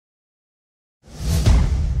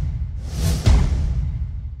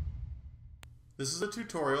This is a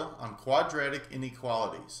tutorial on quadratic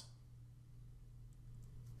inequalities.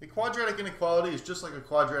 A quadratic inequality is just like a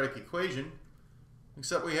quadratic equation,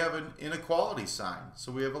 except we have an inequality sign.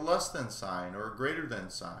 So we have a less than sign or a greater than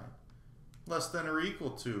sign. Less than or equal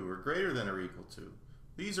to or greater than or equal to.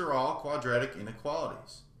 These are all quadratic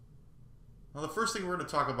inequalities. Now the first thing we're going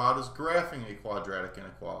to talk about is graphing a quadratic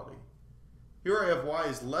inequality. Here I have y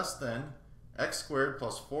is less than x squared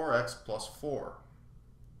plus 4x plus 4.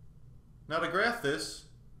 Now to graph this,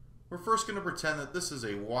 we're first going to pretend that this is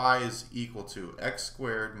a y is equal to x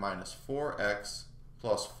squared minus 4x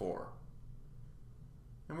plus 4.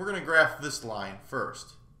 And we're going to graph this line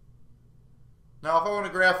first. Now if I want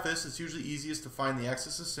to graph this, it's usually easiest to find the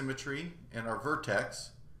axis of symmetry and our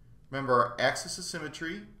vertex. Remember, our axis of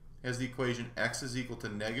symmetry has the equation x is equal to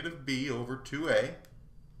negative b over 2a.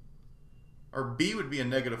 Our b would be a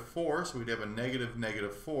negative 4, so we'd have a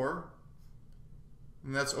negative 4.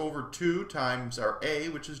 And that's over 2 times our a,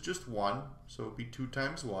 which is just 1, so it would be 2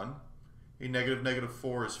 times 1. A negative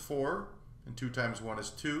 4 is 4, and 2 times 1 is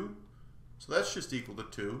 2. So that's just equal to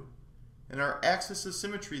 2. And our axis of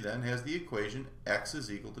symmetry then has the equation x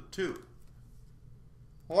is equal to 2.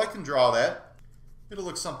 Well, I can draw that. It'll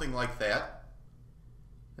look something like that.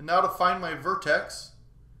 And now to find my vertex,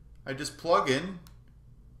 I just plug in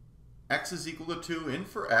x is equal to 2 in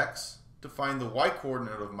for x to find the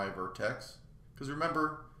y-coordinate of my vertex. Because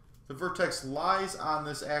remember, the vertex lies on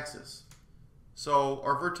this axis. So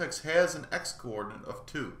our vertex has an x-coordinate of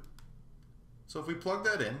 2. So if we plug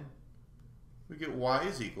that in, we get y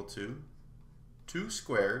is equal to 2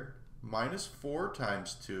 squared minus 4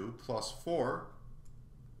 times 2 plus 4.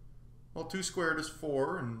 Well, 2 squared is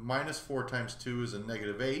 4, and minus 4 times 2 is a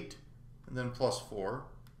negative 8, and then plus 4.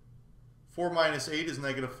 4 minus 8 is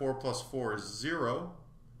negative 4 plus 4 is 0.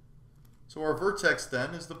 So our vertex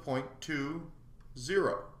then is the point 2,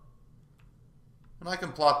 0. And I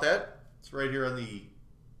can plot that. It's right here on the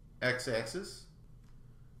x-axis.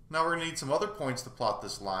 Now we're going to need some other points to plot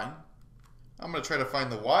this line. I'm going to try to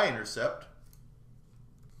find the y-intercept.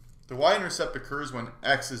 The y-intercept occurs when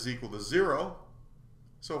x is equal to 0.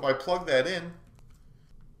 So if I plug that in,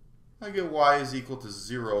 I get y is equal to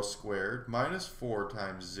 0 squared minus 4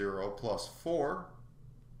 times 0 plus 4.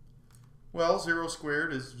 Well, 0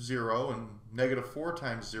 squared is 0, and negative 4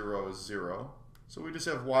 times 0 is 0. So we just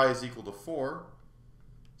have y is equal to 4.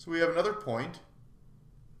 So we have another point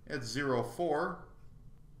at 0, 4.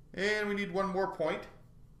 And we need one more point.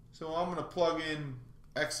 So I'm going to plug in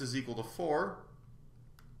x is equal to 4.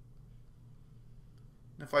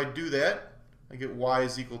 And if I do that, I get y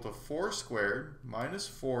is equal to 4 squared minus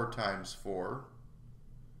 4 times 4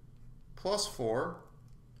 plus 4.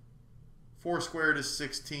 4 squared is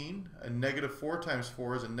 16. A negative 4 times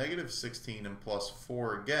 4 is a negative 16 and plus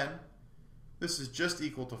 4 again. This is just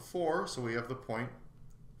equal to 4, so we have the point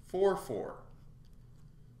 4, 4.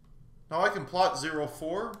 Now I can plot 0,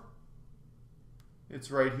 4.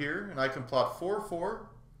 It's right here. And I can plot 4, 4.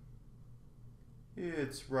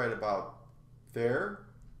 It's right about there.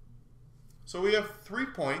 So we have 3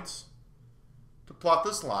 points to plot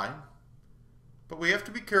this line, but we have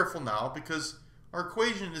to be careful now because our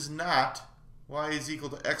equation is not y is equal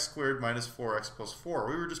to x squared minus 4x plus 4.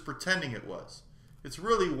 We were just pretending it was. It's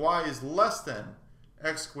really y is less than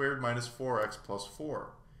x squared minus 4x plus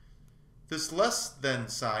 4. This less than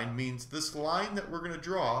sign means this line that we're going to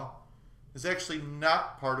draw is actually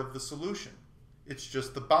not part of the solution. It's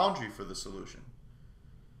just the boundary for the solution.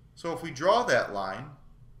 So if we draw that line,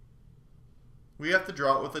 we have to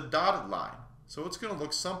draw it with a dotted line. So it's going to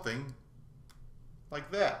look something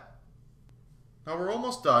like that. Now we're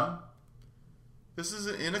almost done. This is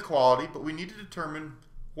an inequality, but we need to determine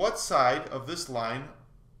what side of this line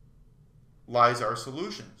lies our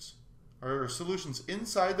solutions. Are our solutions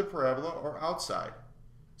inside the parabola or outside?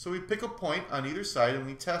 So we pick a point on either side and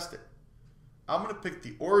we test it. I'm going to pick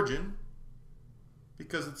the origin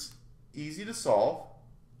because it's easy to solve.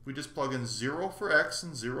 We just plug in 0 for x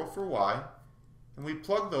and 0 for y. And we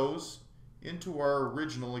plug those into our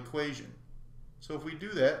original equation. So if we do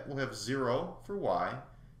that, we'll have 0 for y,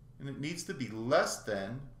 and it needs to be less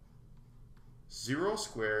than 0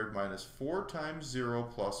 squared minus 4 times 0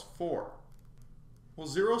 plus 4. Well,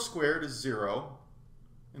 0 squared is 0,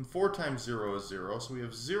 and 4 times 0 is 0, so we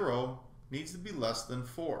have 0 needs to be less than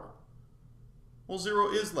 4. Well,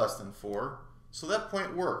 0 is less than 4, so that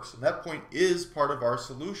point works, and that point is part of our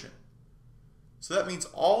solution. So that means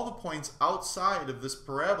all the points outside of this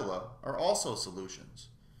parabola are also solutions.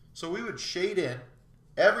 So we would shade in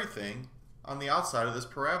everything on the outside of this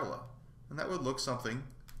parabola. And that would look something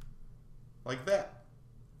like that.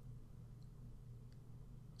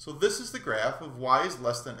 So this is the graph of y is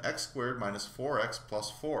less than x squared minus 4x plus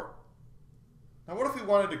 4. Now what if we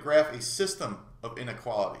wanted to graph a system of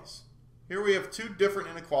inequalities? Here we have two different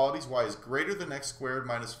inequalities. Y is greater than x squared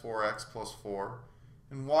minus 4x plus 4,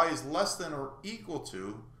 and y is less than or equal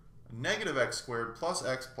to negative x squared plus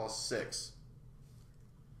x plus 6.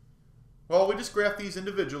 Well, we just graph these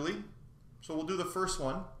individually. So we'll do the first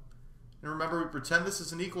one. And remember, we pretend this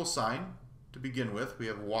is an equal sign to begin with. We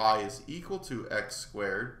have y is equal to x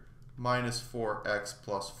squared minus 4x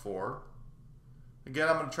plus 4. Again,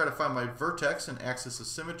 I'm going to try to find my vertex and axis of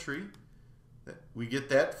symmetry. We get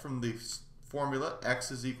that from the formula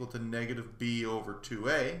x is equal to negative b over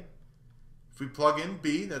 2a. If we plug in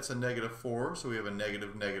b, that's a negative 4, so we have a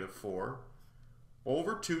negative negative 4,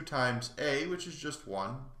 over 2 times a, which is just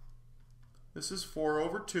 1. This is 4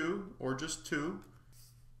 over 2, or just 2.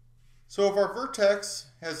 So if our vertex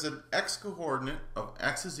has an x coordinate of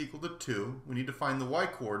x is equal to 2, we need to find the y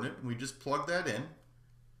coordinate, and we just plug that in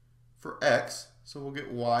for x. So we'll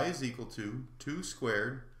get y is equal to 2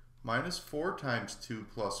 squared minus 4 times 2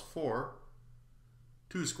 plus 4.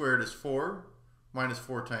 2 squared is 4. Minus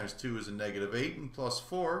 4 times 2 is a negative 8, and plus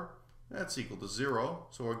 4, that's equal to 0.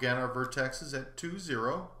 So again, our vertex is at 2,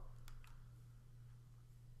 0.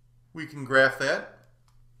 We can graph that.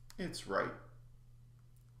 It's right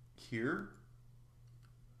here.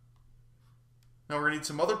 Now we're going to need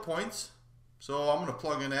some other points. So I'm going to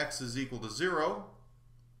plug in x is equal to 0.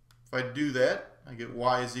 If I do that, I get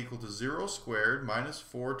y is equal to 0 squared minus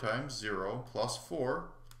 4 times 0 plus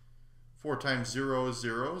 4. 4 times 0 is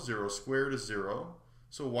 0. 0 squared is 0.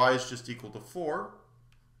 So y is just equal to 4.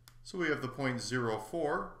 So we have the point 0,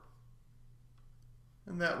 4.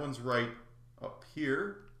 And that one's right up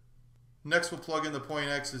here. Next, we'll plug in the point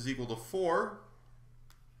x is equal to 4.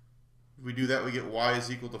 If we do that, we get y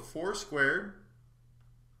is equal to 4 squared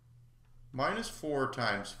minus 4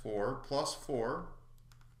 times 4 plus 4.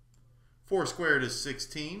 4 squared is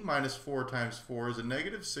 16. Minus 4 times 4 is a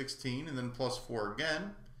negative 16, and then plus 4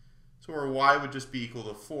 again. So our y would just be equal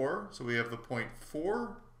to 4. So we have the point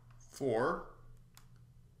 4, 4.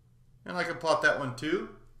 And I can plot that one too.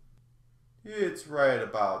 It's right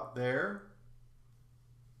about there.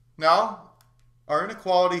 Now, our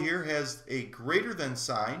inequality here has a greater than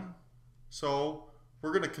sign. So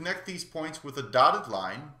we're going to connect these points with a dotted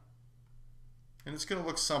line. And it's going to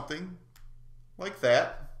look something like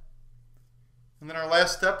that. And then our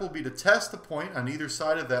last step will be to test the point on either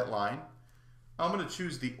side of that line. I'm going to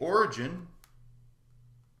choose the origin.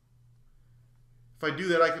 If I do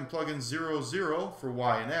that, I can plug in 0, 0 for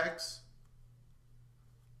y and x.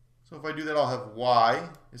 So if I do that, I'll have y.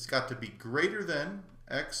 It's got to be greater than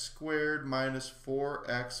x squared minus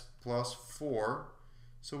 4x plus 4.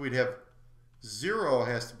 So we'd have 0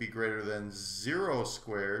 has to be greater than 0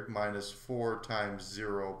 squared minus 4 times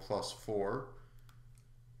 0 plus 4.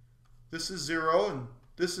 This is 0 and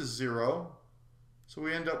this is 0. So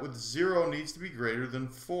we end up with 0 needs to be greater than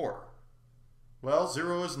 4. Well,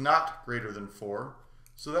 0 is not greater than 4.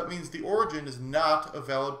 So that means the origin is not a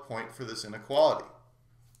valid point for this inequality.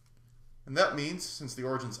 And that means, since the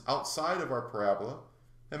origin's outside of our parabola,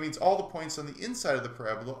 that means all the points on the inside of the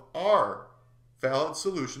parabola are valid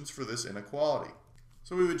solutions for this inequality.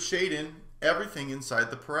 So we would shade in everything inside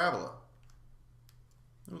the parabola.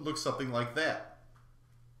 It would look something like that.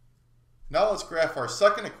 Now let's graph our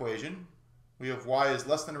second equation. We have y is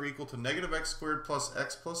less than or equal to negative x squared plus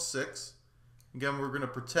x plus 6. Again, we're going to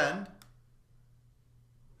pretend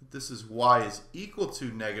that this is y is equal to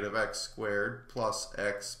negative x squared plus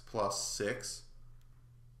x plus 6.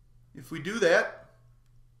 If we do that,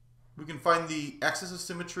 we can find the axis of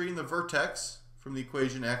symmetry in the vertex from the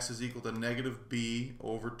equation x is equal to negative b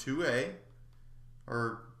over 2a.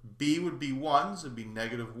 Or b would be 1, so it would be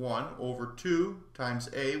negative 1 over 2 times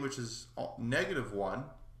a, which is negative 1.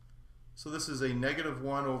 So this is a negative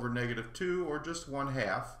 1 over negative 2, or just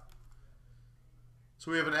 1/2.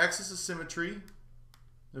 So we have an axis of symmetry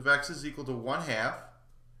of x is equal to 1/2.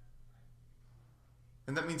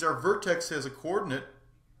 And that means our vertex has a coordinate,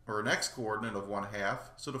 or an x coordinate of 1/2.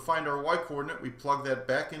 So to find our y coordinate, we plug that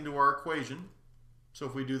back into our equation. So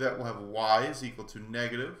if we do that, we'll have y is equal to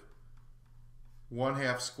negative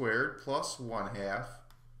 1/2 squared plus 1/2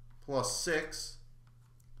 plus 6.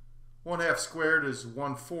 1/2 squared is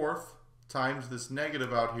 1/4 times this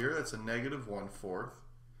negative out here. That's a negative 1/4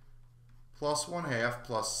 plus 1/2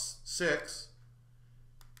 plus 6.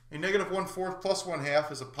 A negative 1/4 plus 1/2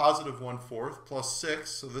 is a positive 1/4 plus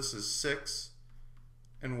 6. So this is 6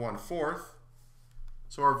 and 1/4.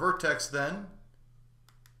 So our vertex then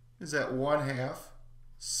is at 1/2,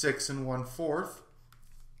 6 and 1/4.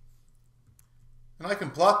 And I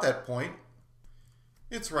can plot that point.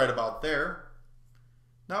 It's right about there.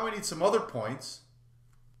 Now we need some other points.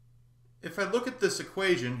 If I look at this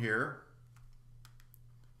equation here,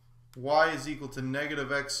 y is equal to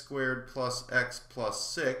negative x squared plus x plus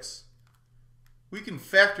 6, we can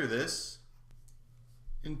factor this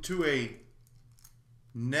into a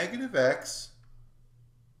negative x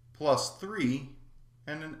plus 3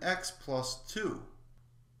 and an x plus 2.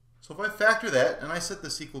 So if I factor that and I set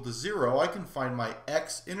this equal to 0, I can find my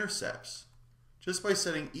x-intercepts just by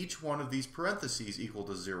setting each one of these parentheses equal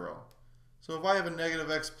to 0. So if I have a negative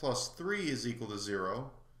x plus 3 is equal to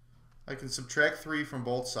 0, I can subtract 3 from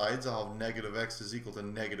both sides. I'll have negative x is equal to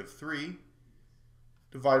negative 3.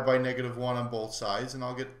 Divide by negative 1 on both sides, and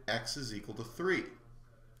I'll get x is equal to 3.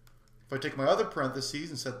 If I take my other parentheses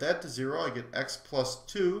and set that to 0, I get x plus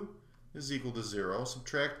 2 is equal to 0.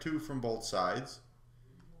 Subtract 2 from both sides,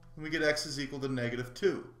 and we get x is equal to negative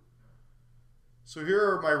 2. So here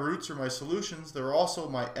are my roots or my solutions. They're also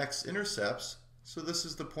my x-intercepts. So this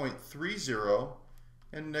is the point 3, 0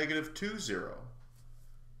 and negative 2, 0.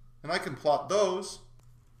 And I can plot those.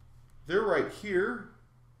 They're right here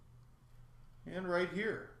and right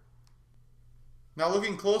here. Now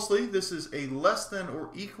looking closely, this is a less than or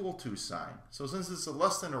equal to sign. So since it's a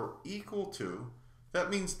less than or equal to, that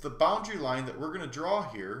means the boundary line that we're going to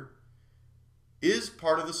draw here is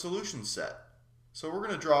part of the solution set. So we're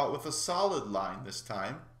going to draw it with a solid line this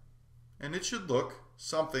time, and it should look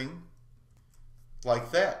something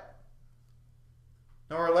like that.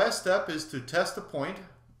 Now our last step is to test a point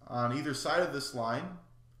on either side of this line.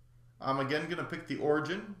 I'm again going to pick the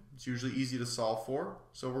origin. It's usually easy to solve for.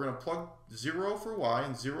 So we're going to plug 0 for y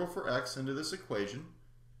and 0 for x into this equation.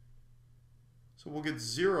 So we'll get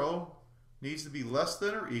 0 needs to be less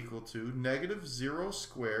than or equal to negative 0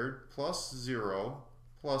 squared plus 0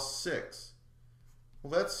 plus 6.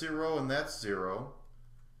 Well, that's 0 and that's 0.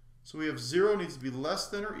 So we have 0 needs to be less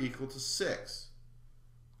than or equal to 6.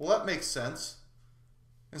 Well, that makes sense.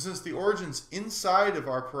 And since the origin's inside of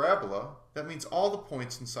our parabola, that means all the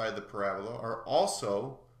points inside the parabola are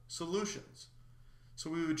also solutions. So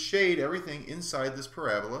we would shade everything inside this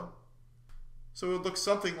parabola. So it would look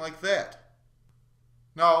something like that.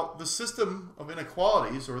 Now, the system of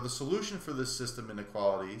inequalities, or the solution for this system of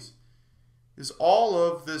inequalities, is all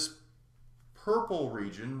of this purple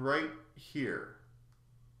region right here.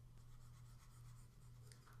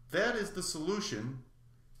 That is the solution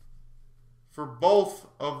for both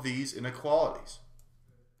of these inequalities.